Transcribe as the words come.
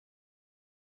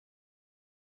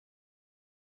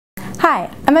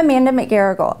Hi, I'm Amanda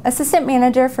McGarrigle, Assistant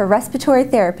Manager for Respiratory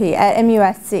Therapy at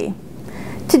MUSC.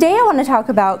 Today I want to talk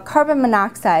about carbon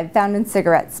monoxide found in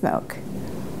cigarette smoke.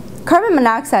 Carbon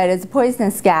monoxide is a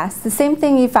poisonous gas, the same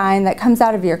thing you find that comes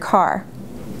out of your car.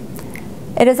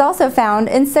 It is also found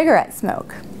in cigarette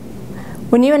smoke.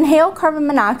 When you inhale carbon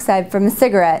monoxide from a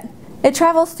cigarette, it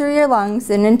travels through your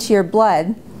lungs and into your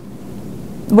blood,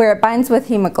 where it binds with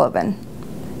hemoglobin.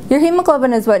 Your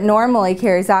hemoglobin is what normally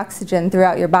carries oxygen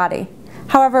throughout your body.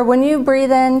 However, when you breathe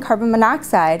in carbon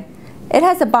monoxide, it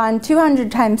has a bond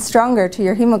 200 times stronger to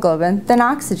your hemoglobin than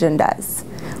oxygen does,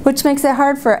 which makes it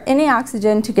hard for any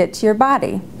oxygen to get to your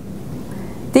body.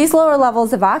 These lower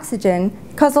levels of oxygen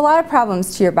cause a lot of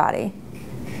problems to your body.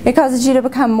 It causes you to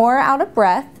become more out of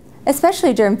breath,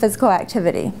 especially during physical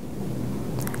activity.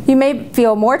 You may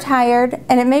feel more tired,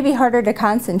 and it may be harder to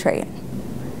concentrate.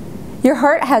 Your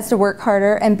heart has to work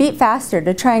harder and beat faster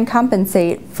to try and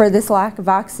compensate for this lack of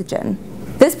oxygen.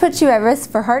 This puts you at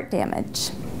risk for heart damage.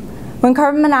 When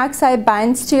carbon monoxide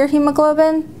binds to your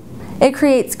hemoglobin, it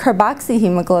creates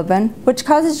carboxyhemoglobin, which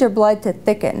causes your blood to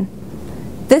thicken.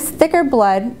 This thicker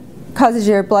blood causes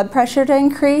your blood pressure to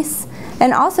increase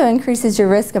and also increases your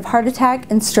risk of heart attack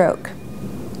and stroke.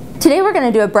 Today we're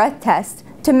going to do a breath test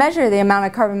to measure the amount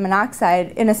of carbon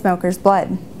monoxide in a smoker's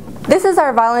blood. This is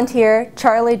our volunteer,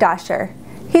 Charlie Dosher.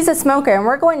 He's a smoker, and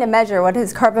we're going to measure what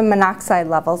his carbon monoxide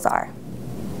levels are.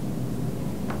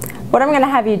 What I'm going to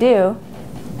have you do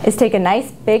is take a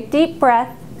nice big deep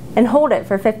breath and hold it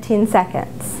for 15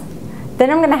 seconds. Then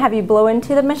I'm going to have you blow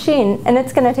into the machine, and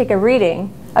it's going to take a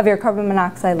reading of your carbon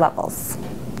monoxide levels.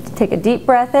 Take a deep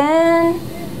breath in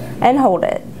and hold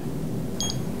it.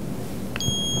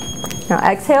 Now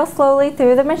exhale slowly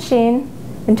through the machine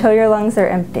until your lungs are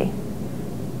empty.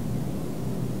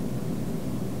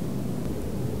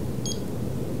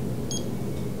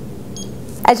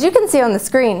 As you can see on the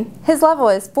screen, his level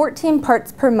is 14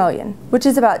 parts per million, which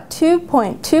is about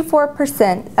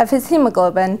 2.24% of his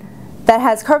hemoglobin that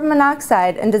has carbon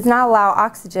monoxide and does not allow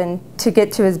oxygen to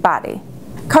get to his body.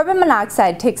 Carbon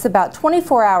monoxide takes about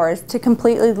 24 hours to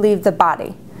completely leave the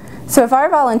body. So if our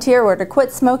volunteer were to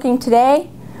quit smoking today,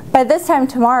 by this time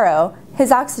tomorrow,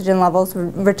 his oxygen levels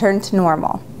would return to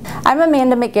normal. I'm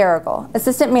Amanda McGarrigle,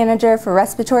 Assistant Manager for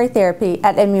Respiratory Therapy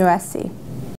at MUSC.